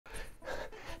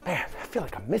feel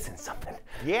like I'm missing something.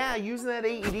 Yeah, using that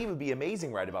AED would be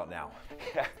amazing right about now.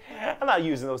 I'm not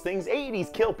using those things.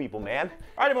 AEDs kill people, man.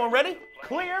 All right, everyone ready?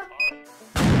 Clear.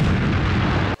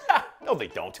 No, they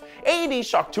don't. AEDs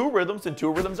shock 2 rhythms and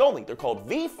 2 rhythms only. They're called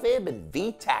V-fib and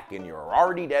V-tach, and you're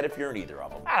already dead if you're in either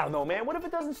of them. I don't know, man. What if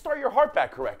it doesn't start your heart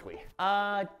back correctly?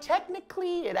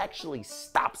 Technically, it actually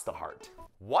stops the heart.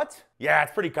 What? Yeah,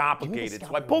 it's pretty complicated,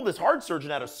 so I pulled this heart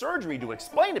surgeon out of surgery to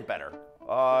explain it better.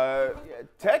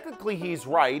 Technically he's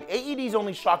right. AEDs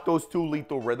only shock those 2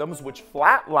 lethal rhythms, which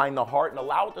flatline the heart and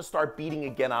allow it to start beating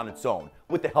again on its own,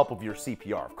 with the help of your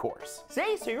CPR, of course.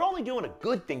 See, so you're only doing a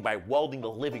good thing by welding the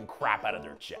living crap out of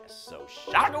their chest. So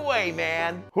shock away,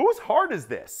 man. Whose heart is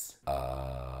this?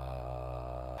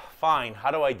 Fine,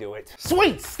 how do I do it?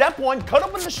 Sweet! Step 1, cut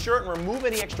open the shirt and remove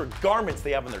any extra garments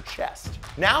they have on their chest.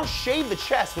 Now shave the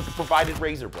chest with the provided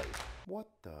razor blade. What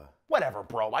the? Whatever,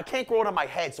 bro. I can't grow it on my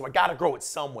head, so I gotta grow it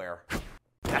somewhere.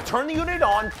 Now turn the unit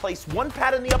on, place 1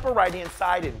 pad in the upper right-hand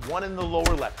side and 1 in the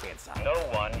lower left-hand side. No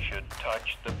one should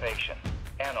touch the patient.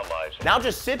 Analyze it. Now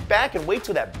just sit back and wait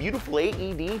till that beautiful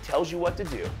AED tells you what to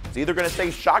do. It's either gonna say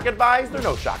shock advised or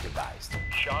no shock advised.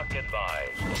 Shock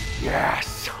advised.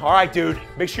 Yes. All right, dude.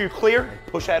 Make sure you're clear and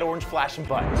push that orange flashing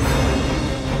button.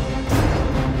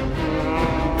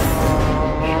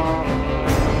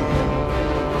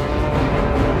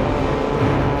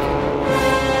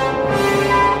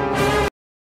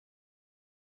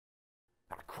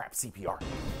 Ah, crap, CPR.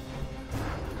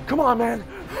 Come on, man.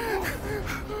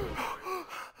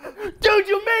 Dude,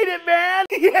 you made it, man!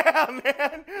 Yeah,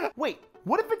 man! Wait,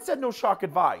 what if it said no shock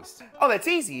advised? Oh, that's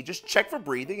easy. You just check for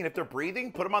breathing, and if they're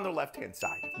breathing, put them on their left-hand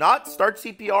side. If not, start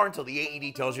CPR until the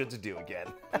AED tells you what to do again.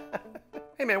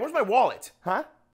 Hey, man, where's my wallet? Huh?